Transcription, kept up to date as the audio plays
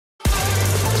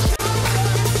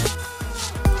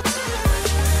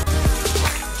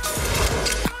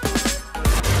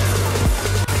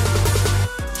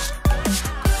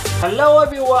Hello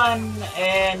everyone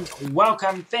and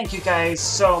welcome. Thank you guys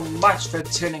so much for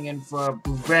tuning in for a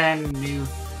brand new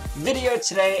video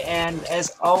today, and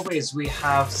as always we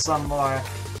have some more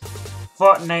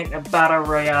Fortnite Battle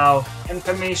Royale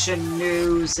information,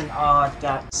 news and all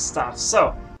that stuff.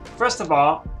 So first of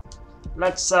all,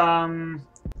 let's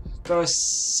go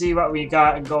see what we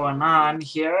got going on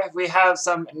here. We have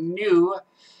some new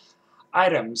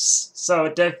items.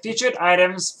 So the featured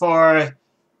items for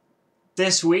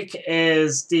this week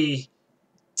is the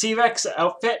T-Rex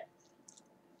outfit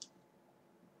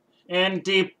and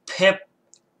the pick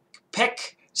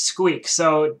squeak.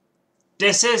 So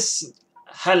this is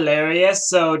hilarious.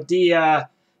 So the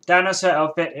dinosaur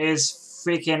outfit is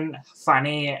freaking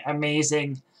funny,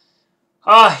 amazing.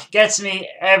 Oh, it gets me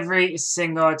every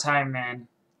single time, man.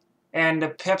 And the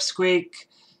pip squeak,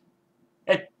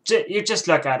 you just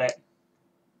look at it.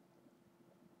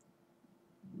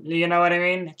 You know what I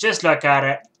mean? Just look at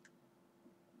it.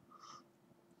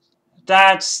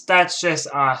 That's just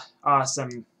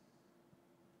awesome.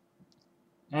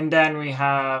 And then we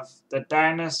have the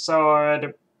dinosaur,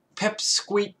 the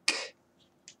pipsqueak,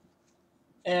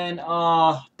 and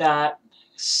all that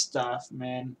stuff,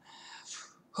 man.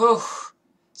 Whew.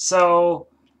 So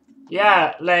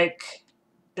yeah, like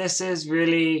this is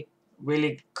really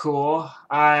cool.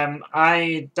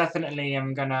 I definitely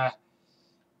am gonna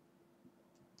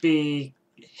be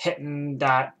hitting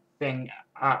that thing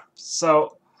up.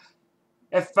 So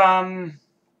if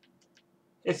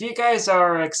you guys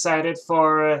are excited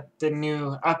for the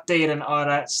new update and all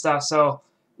that stuff, so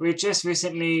we just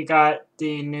recently got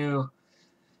the new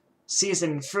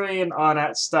season 3 and all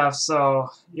that stuff, so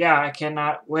yeah, I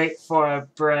cannot wait for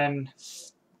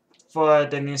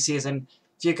the new season.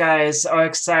 If you guys are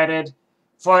excited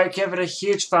for it, give it a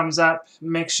huge thumbs up.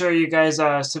 Make sure you guys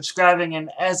are subscribing,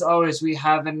 and as always, we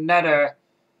have another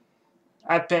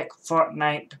epic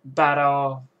Fortnite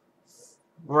Battle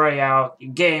Royale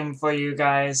game for you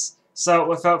guys. So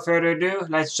without further ado,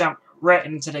 let's jump right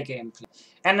into the gameplay.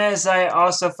 And as I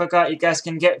also forgot, you guys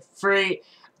can get free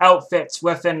outfits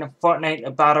within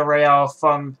Fortnite Battle Royale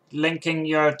from linking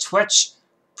your Twitch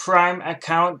Prime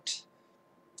account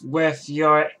with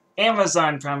your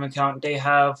Amazon Prime account. They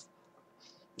have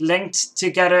linked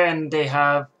together and they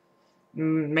have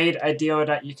made a deal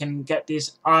that you can get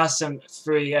these awesome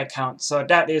free accounts. So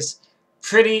that is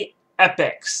pretty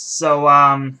epic. So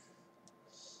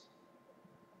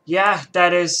yeah,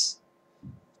 that's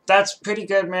pretty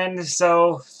good, man.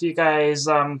 So if you guys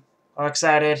are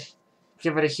excited,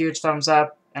 give it a huge thumbs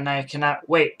up, and I cannot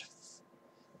wait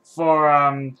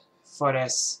for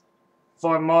this,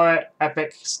 for more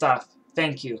epic stuff.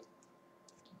 Thank you.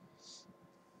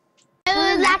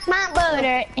 Like my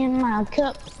butter in my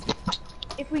cup.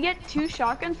 If we get 2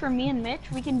 shotguns for me and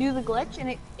Mitch, we can do the glitch,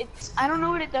 and it's I don't know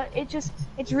what it does.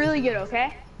 It's really good,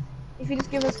 okay? If you just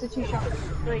give us the 2 shotguns,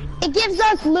 like it gives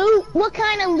us loot. What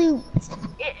kind of loot?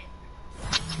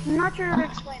 I'm not sure how to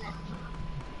explain it.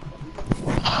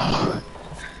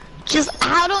 Just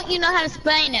how don't you know how to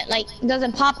explain it? Like, does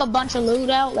it pop a bunch of loot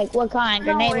out? Like, what kind?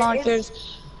 No, Grenade launchers?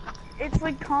 It's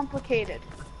like complicated.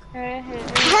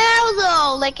 How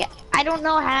though? Like, I don't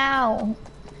know how.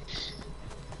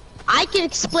 I can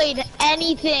explain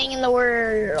anything in the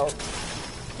world.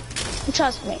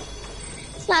 Trust me.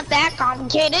 It's not that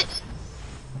complicated.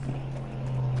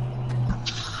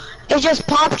 It just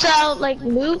pops out like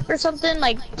loot or something,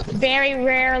 like very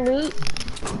rare loot.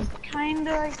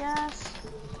 Kinda, I guess.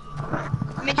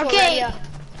 Mitch, okay.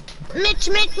 Mitch,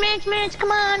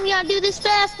 come on, we gotta do this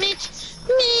fast, Mitch.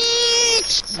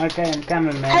 Mitch! Okay, I'm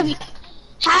coming, man.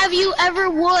 Have you ever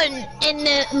won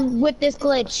with this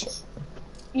glitch?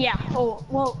 Yeah. Oh,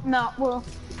 well, no. Well,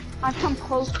 I've come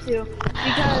close to,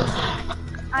 because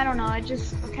I don't know. I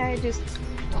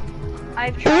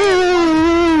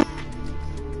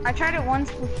tried it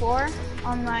once before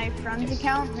on my friend's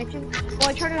account, Mitch's. Well,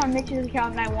 I tried it on Mitch's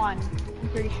account and I won. I'm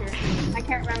pretty sure. I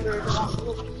can't remember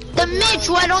the Mitch,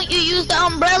 why don't you use the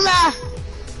umbrella?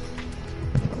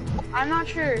 I'm not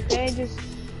sure. They just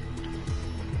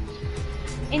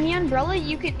in the umbrella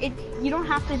you don't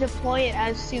have to deploy it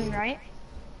as soon, right?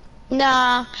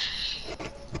 Nah.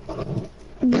 But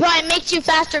it makes you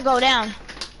faster go down.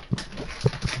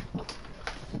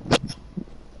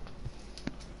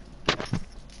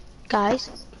 Guys?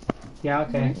 Yeah,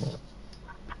 okay.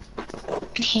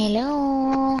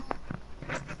 Hello?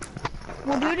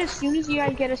 We'll do it as soon as you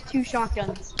guys get us 2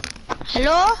 shotguns.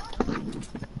 Hello?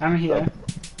 I'm here.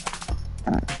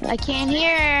 I can't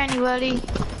hear anybody.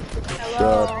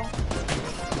 Hello?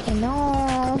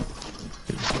 Hello?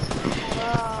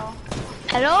 Hello?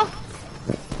 Hello?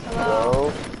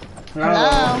 Hello?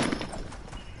 Hello?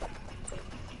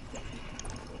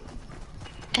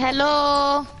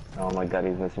 Hello. Oh my god,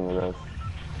 he's messing with us.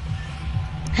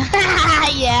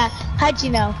 Yeah. How'd you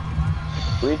know?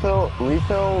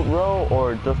 Retail row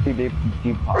or Dusty Deep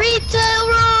Park? Retail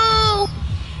row.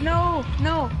 No,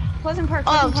 no. Pleasant Park.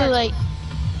 Oh, Pleasant too Park. late.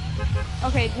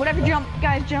 Okay, whatever. Jump,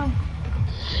 guys. Jump.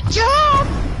 Jump!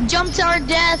 Jump to our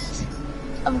death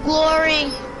of glory.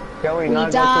 Can we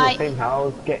not go to the same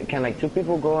house? Can like two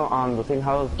people go on the same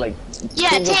house? Like Yeah,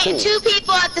 take two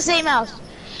people at the same house.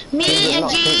 Me and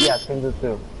G. Yeah, teams of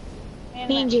two.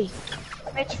 Me and G.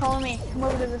 Mitch, follow me. Come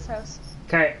over to this house.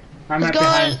 Okay, I'm Let's right go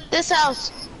behind. to this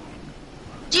house.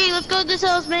 G, let's go to this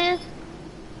house, man.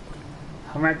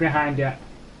 I'm right behind you.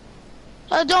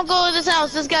 Oh, don't go to this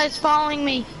house. This guy's following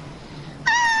me.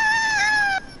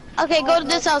 Okay, go to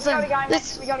this house then.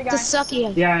 This sucky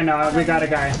house. Yeah, I know. We got a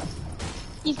guy.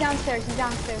 He's downstairs. He's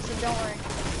downstairs. So don't worry.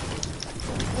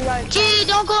 We got. G,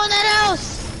 don't go in that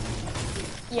house.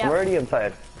 Yeah. I'm already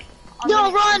inside.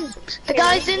 No, run! The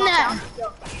guy's in there.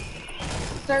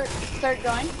 Start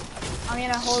going. I'm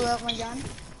gonna hold up my gun.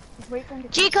 Just wait for him to.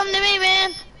 G, come to me,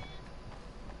 man.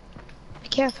 Be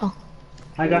careful.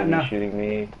 I got no. Shooting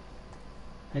me.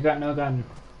 I got no gun.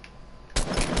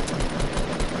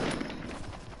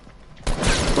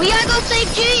 We gotta go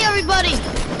save G, everybody.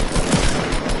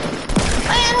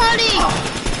 Man, honey.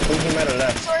 Who's the matter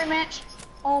left? Sorry, Mitch.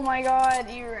 Oh my God,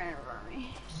 you ran in front of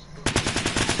me.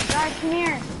 Guys, come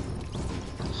here.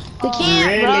 We can't,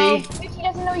 Really? bro. Mitch, he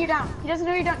doesn't know you're down. He doesn't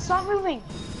know you're down. Stop moving.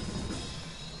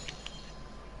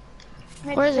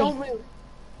 Mitch, Where is he? don't move.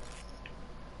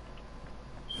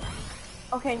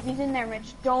 Okay, he's in there,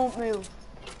 Mitch. Don't move.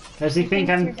 Does he think thinks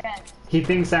I'm? you're dead. He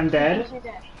thinks I'm He dead. thinks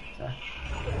you're dead.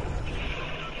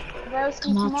 Broski,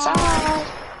 Come come outside. on.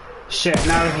 Shit!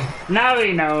 Now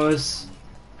he knows.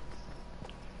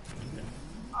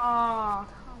 Oh,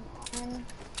 come on.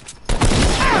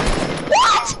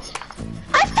 What?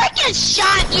 I freaking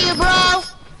shot you, bro.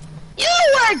 You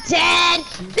were dead.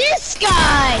 This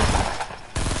guy.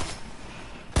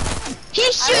 He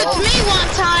shoots me one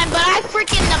time, but I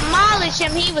freaking demolished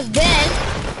him. He was dead.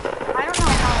 I don't know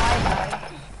how I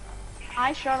died.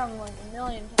 I shot him like a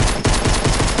million times.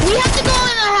 We have to go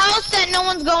in a house that no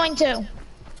one's going to.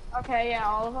 Okay, yeah,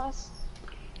 all of us.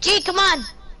 G, come on.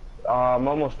 I'm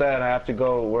almost dead. I have to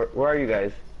go. Where are you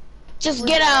guys? Just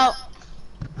get out.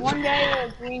 One guy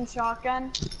with a green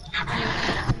shotgun.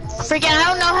 Freaking, I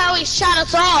don't know how he shot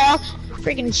us all.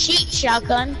 Freaking sheet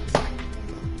shotgun.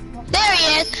 There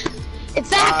he is. It's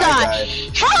that Hi, guy.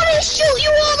 guys. How did he shoot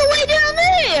you all the way down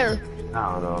there?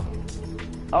 I don't know.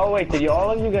 Oh wait, did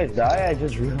all of you guys die? I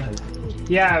just realized.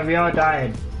 Yeah, we all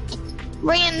died.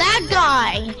 Ran that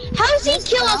guy. How does he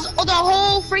kill us, the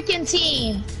whole freaking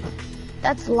team?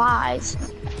 That's lies.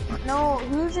 No,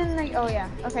 who's in the? Oh yeah.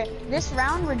 Okay, this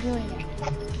round we're doing it.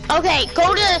 Okay,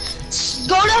 go to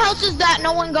houses that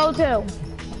no one go to.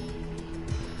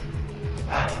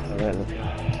 Alright, let's go.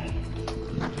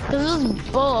 This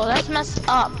is bull. That's messed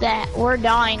up that we're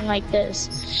dying like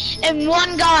this. And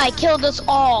one guy killed us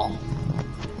all.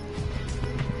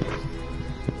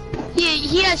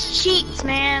 He has cheats,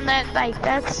 man.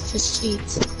 That's just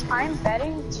cheats. I'm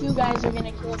betting 2 guys are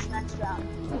gonna kill us next round.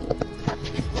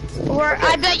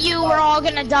 I bet you we're all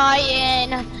gonna die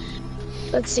in.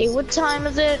 Let's see, what time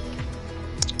is it?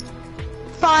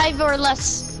 5 or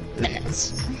less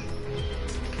minutes.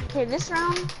 Okay, this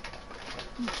round.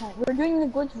 Okay, we're doing the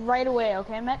glitch right away.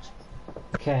 Okay, Mitch.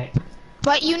 Okay.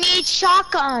 But you need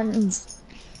shotguns.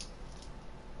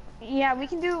 Yeah, we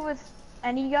can do it with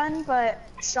any gun, but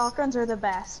shotguns are the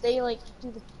best. They like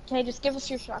do the. Okay, just give us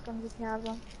your shotguns if you have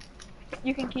them.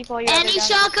 You can keep all your. Any other guns.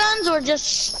 shotguns or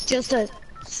just a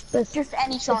Just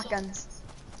any shotguns.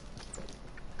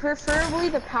 Preferably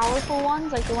the powerful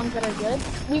ones, like the ones that are good.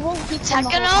 We won't keep them the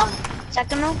whole time.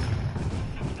 Techno?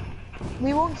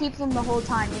 We won't keep them the whole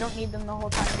time. You don't need them the whole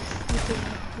time. Just use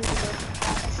the good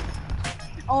ones.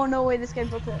 Oh no way! This guy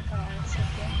built it. Oh, that's so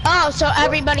cool. Oh, so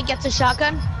everybody gets a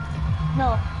shotgun?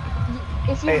 No,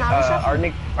 if you Hey, have a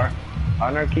shotgun.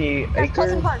 Anarchy Guys, Acres?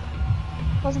 Pleasant Park.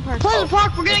 Pleasant Park. Pleasant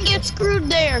Park, we're gonna get screwed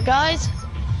there, guys.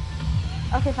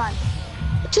 Okay, fine.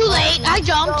 Too late, I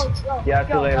jumped. Go, Yeah,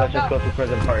 too late. Let's just go. go to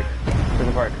Prison Park.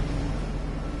 Prison Park.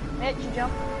 Mitch, you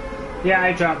jump. Yeah,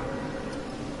 I jumped.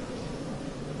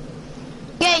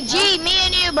 Okay, G, me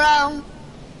and you, bro.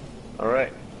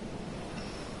 Alright.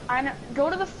 I know. Go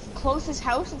to the closest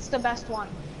house. It's the best one.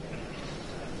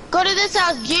 Go to this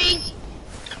house, G.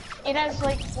 It has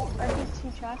like I think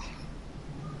 2 chests.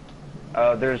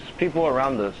 There's people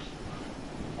around us.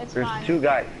 It's There's fine. 2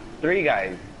 guys. 3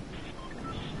 guys.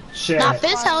 Shit. Not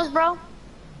this house, bro.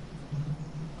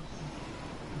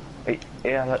 Wait,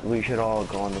 yeah, we should all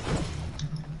go on this.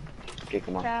 Okay,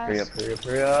 come on. Fast. Hurry up, hurry up,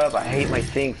 hurry up. I hate my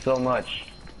thing so much.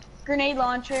 Grenade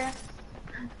launcher.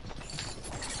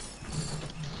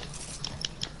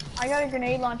 I got a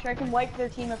grenade launcher. I can wipe their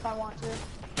team if I want to.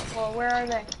 Well, where are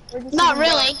they? Not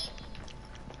really.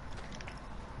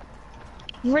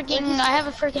 Freaking, I have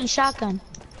a freaking shotgun.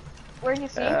 Where'd you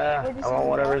see? I want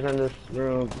whatever's in this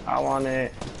room. I want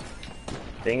it.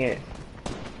 Dang it.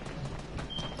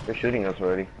 They're shooting us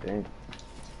already. Dang.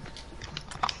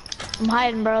 I'm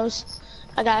hiding, bros.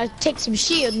 I gotta take some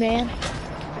shield, man.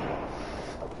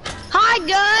 Hi,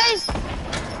 guys!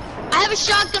 I have a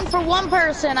shotgun for one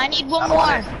person. I need one more.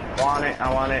 I want it.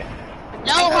 I want it.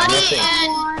 No, honey,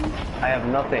 and... I have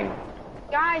nothing.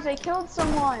 Guys, I killed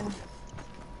someone.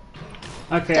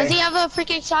 Okay. Does he have a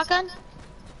freaking shotgun?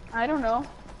 I don't know.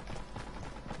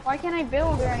 Why can't I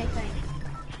build or anything?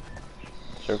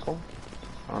 Circle?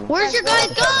 Where's your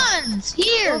guys' guns?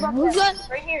 Here. Build up Who's this. got...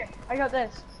 Right here. I got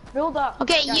this. Build up.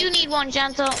 Okay, guys. you need one,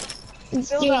 Gentle.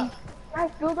 Build up.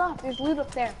 Guys, build up. There's loot up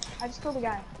there. I just killed a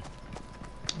guy.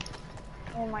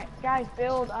 Oh my, guys,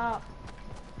 build up.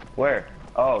 Where?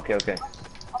 Oh, okay, okay.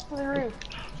 Up to the roof.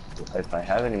 If I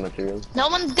have any materials. No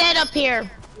one's dead up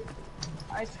here.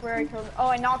 I swear I killed. Oh,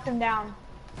 I knocked him down.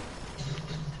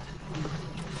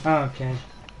 Okay.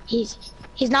 He's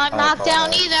not knocked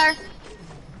down either.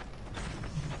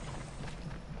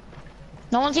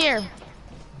 No one's here.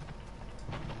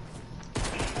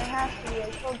 There has to be. I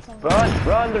killed someone. Run!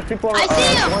 Run! There's people I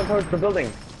see him! going towards the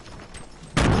building.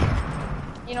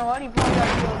 You know what? He probably got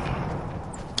killed.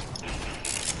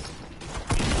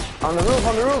 On the roof!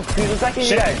 On the roof! He's attacking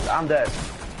you guys! I'm dead.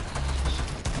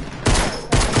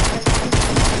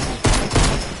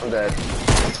 I'm dead.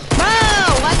 Bro,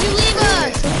 why'd you leave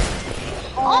us?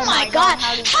 Oh my god.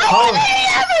 How are they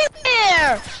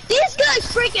everywhere? These guys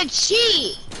freaking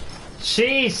cheat.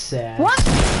 Jesus. What?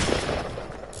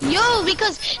 Yo,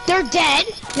 because they're dead.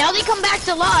 Now they come back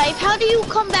to life. How do you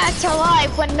come back to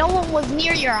life when no one was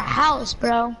near your house,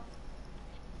 bro?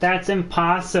 That's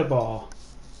impossible.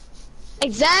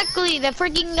 Exactly. The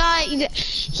freaking guy,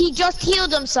 he just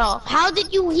healed himself. How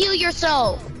did you heal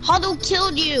yourself? Huddle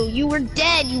killed you. You were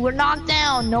dead. You were knocked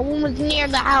down. No one was near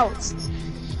the house.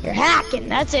 You're hacking.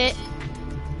 That's it.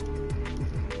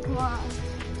 Come on.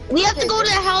 We have to go to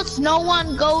the house no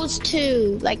one goes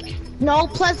to. Like, no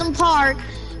Pleasant Park,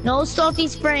 no Salty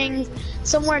Springs,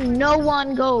 somewhere no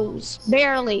one goes.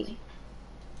 Barely.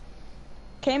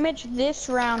 Okay, Mitch, this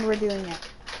round we're doing it.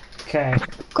 Okay.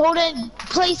 Go to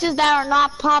places that are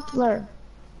not popular.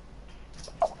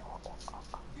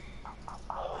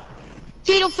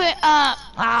 Fetal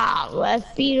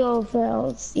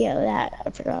fields. Yeah, that. I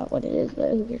forgot what it is, but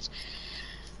who cares?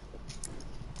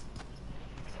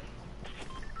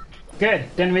 Good.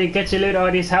 Then we get to loot all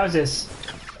these houses.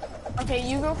 Okay,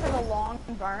 you go for the long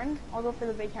barn. I'll go for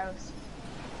the big house.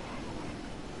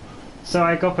 So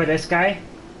I go for this guy.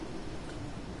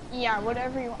 Yeah,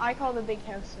 whatever you. I call the big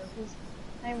house though, because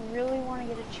I really want to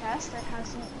get a chest that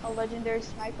has a legendary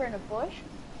sniper in a bush.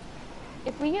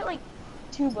 If we get like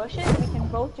 2 bushes, we can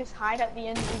both just hide at the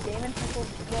end of the game and people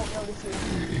won't notice you.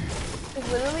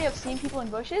 Because literally, I've seen people in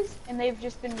bushes and they've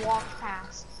just been walked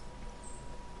past.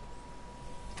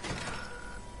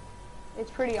 It's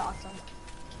pretty awesome.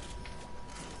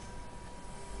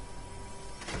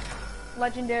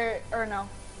 Legendary, or no,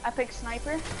 epic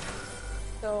sniper.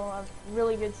 So a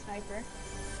really good sniper.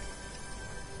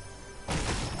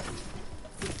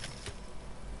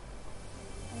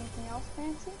 Anything else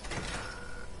fancy?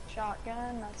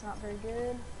 Shotgun, that's not very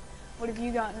good. What have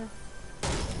you gotten?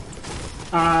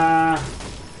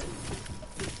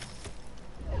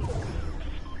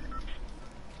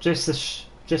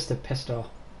 Just a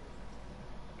pistol.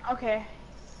 Okay.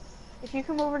 If you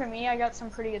come over to me, I got some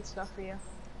pretty good stuff for you.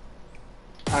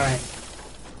 All right.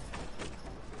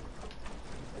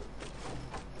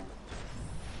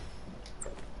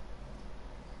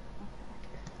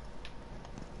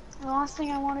 The last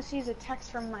thing I want to see is a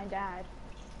text from my dad.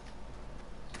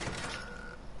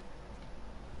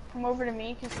 Come over to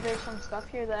me because there's some stuff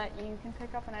here that you can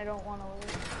pick up and I don't want to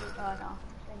lose. No.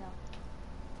 Say no.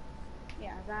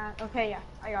 Yeah, that. Okay, yeah,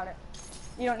 I got it.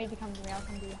 You don't need to come to me, I'll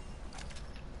come to you.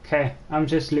 Okay, I'm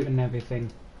just looting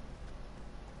everything.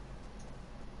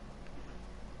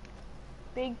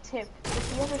 Big tip,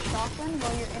 if you have a shotgun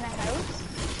while you're in a house,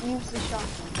 use the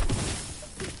shotgun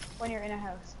when you're in a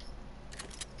house.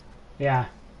 Yeah.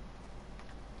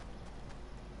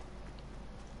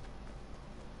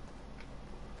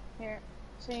 Here,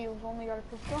 so you've only got a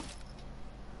pistol?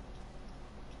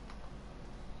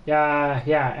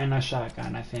 Yeah, and a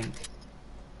shotgun, I think.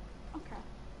 Okay.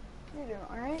 You're doing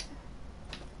alright.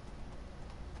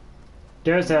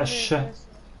 There's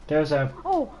There's a...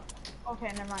 Oh!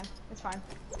 Okay, never mind. It's fine.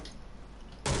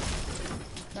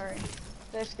 Sorry.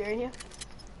 Did I scare you?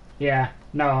 Yeah,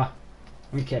 no.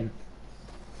 I'm kidding.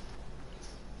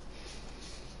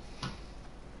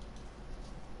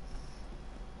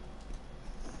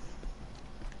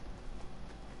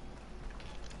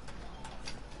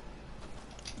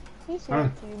 He's Huh.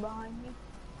 here too behind me.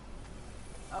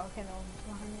 Oh, okay, no one's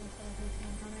behind me. So I hear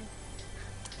someone coming.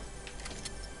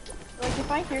 Like,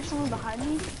 if I hear someone behind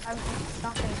me, I'm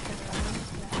not gonna turn around. I'm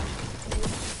just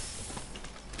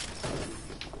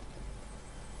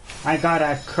gonna I got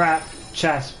a crap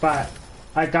chest, but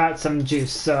I got some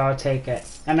juice, so I'll take it.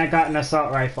 And I got an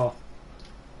assault rifle.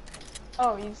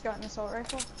 Oh, you just got an assault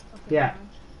rifle? Okay, Yeah. never mind.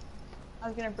 I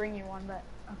was gonna bring you one, but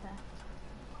okay.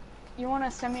 You wanna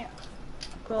send me a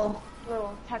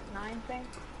little Tech 9 thing?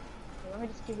 Okay, let me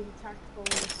just give you the tactical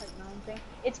little Tech 9 thing.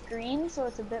 It's green, so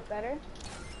it's a bit better.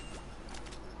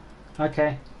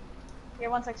 Okay. Here,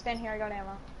 one sec, stand here, I got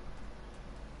ammo.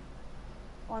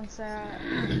 One sec.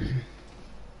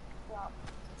 Wow.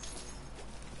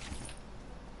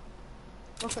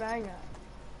 Look what I got.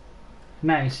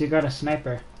 Nice, you got a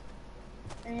sniper.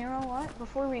 And you know what?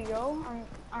 Before we go, I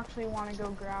actually want to go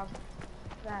grab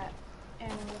that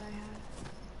ammo that I had.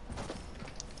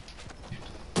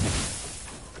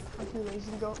 I'm too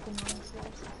lazy to go up the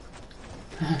downstairs.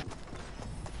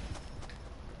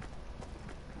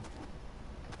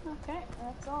 Okay,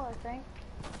 that's all I think.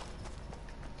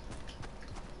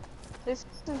 This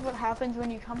is what happens when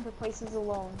you come to places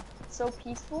alone. It's so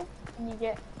peaceful, and you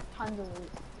get tons of loot.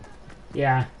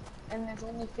 Yeah. And there's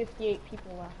only 58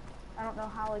 people left. I don't know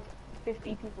how like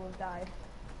 50 people have died.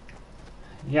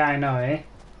 Yeah, I know, eh?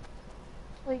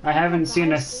 Like, I haven't people seen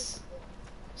die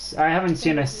a... I haven't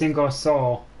seen a single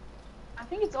soul. I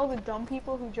think it's all the dumb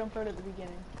people who jump out at the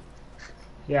beginning.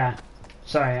 Yeah.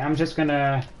 Sorry, I'm just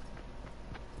gonna...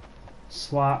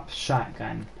 swap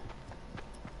shotgun.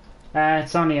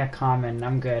 It's only a common.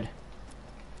 I'm good.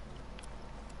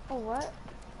 Oh, what?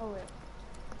 Oh, wait.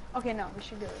 Okay, no, we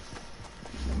should go.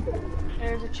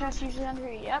 There's a chest usually under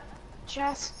here. Yep.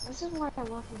 Chest. This is why I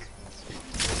love this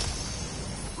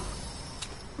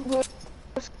place.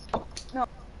 No.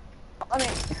 I mean...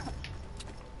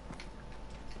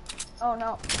 Oh,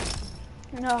 no.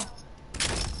 No.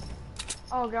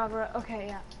 Oh, God, we're... Okay,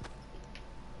 yeah.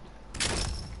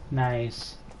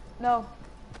 Nice. No.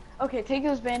 Okay, take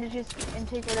those bandages and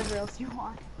take whatever else you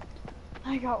want.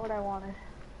 I got what I wanted.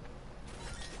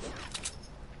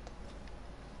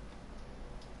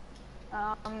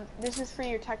 This is for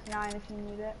your Tech 9 if you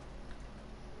need it.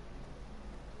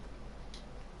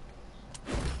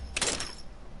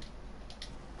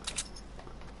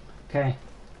 Okay.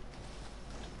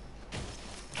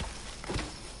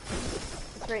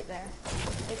 It's right there.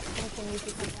 You can use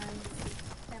your Tech 9.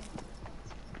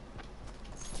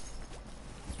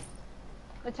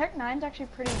 The Tech 9's actually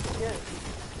pretty good.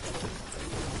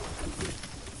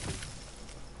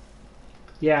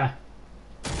 Yeah.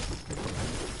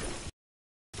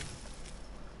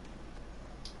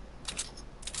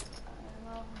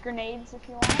 Grenades if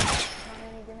you want. Want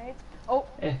any grenades? Oh,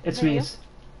 It's me.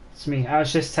 It's me. I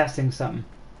was just testing something.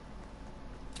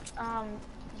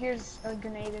 Here's a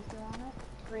grenade if you want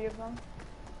it. 3 of them.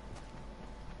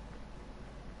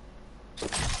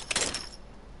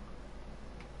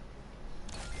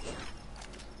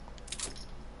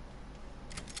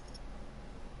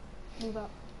 Move up.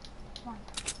 Come on.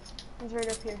 He's right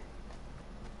up here.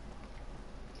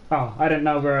 Oh, I didn't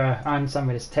know we were on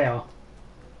somebody's tail.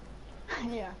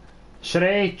 Yeah. Should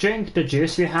I drink the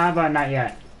juice we have or not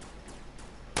yet?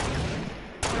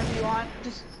 Whatever you want.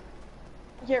 Just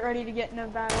get ready to get in a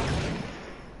battle.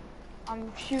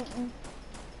 I'm shooting.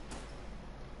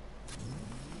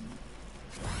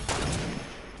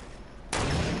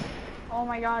 Oh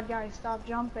my god, guys, stop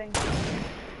jumping.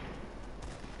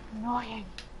 Annoying.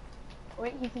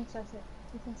 Wait, he thinks that's it.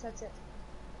 He thinks that's it.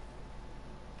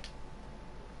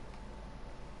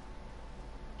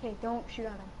 Okay, don't shoot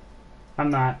at him. I'm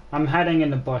not. I'm hiding in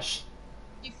the bush.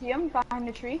 You see him behind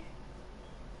the tree?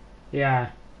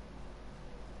 Yeah.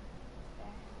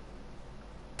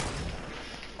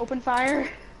 Open fire.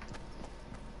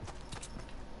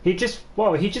 He just...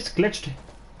 Whoa, he just glitched.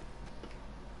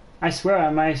 I swear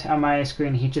on my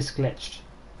screen he just glitched.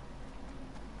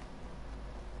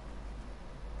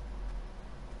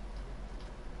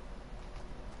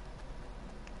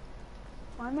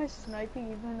 Why am I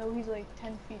sniping even though he's like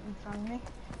 10 feet in front of me?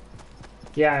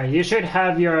 Yeah, you should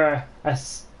have your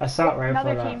assault rifle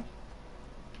Another up. team.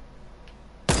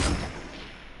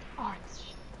 Oh,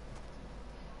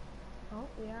 oh,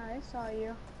 yeah, I saw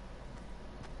you.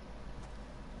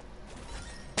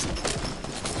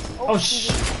 Oh, shh.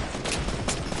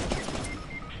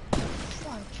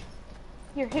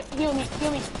 Here, heal me,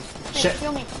 heal me. Here, Shit.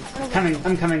 heal me. Coming,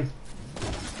 I'm coming.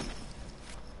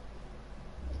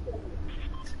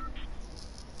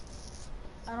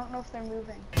 I don't know if they're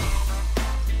moving. I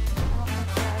don't think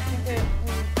so. I think they're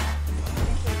moving.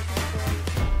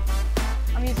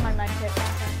 I'm using my med kit.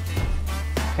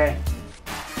 Okay.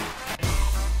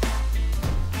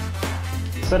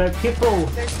 So the people.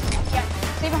 Yeah,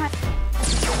 stay behind.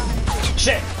 Stay behind.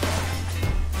 Shit.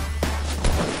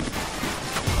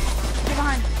 Stay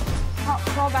behind.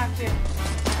 Crawl back here.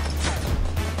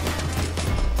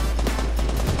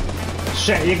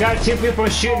 Shit, you got two people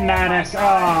shooting at us.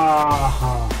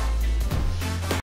 Oh.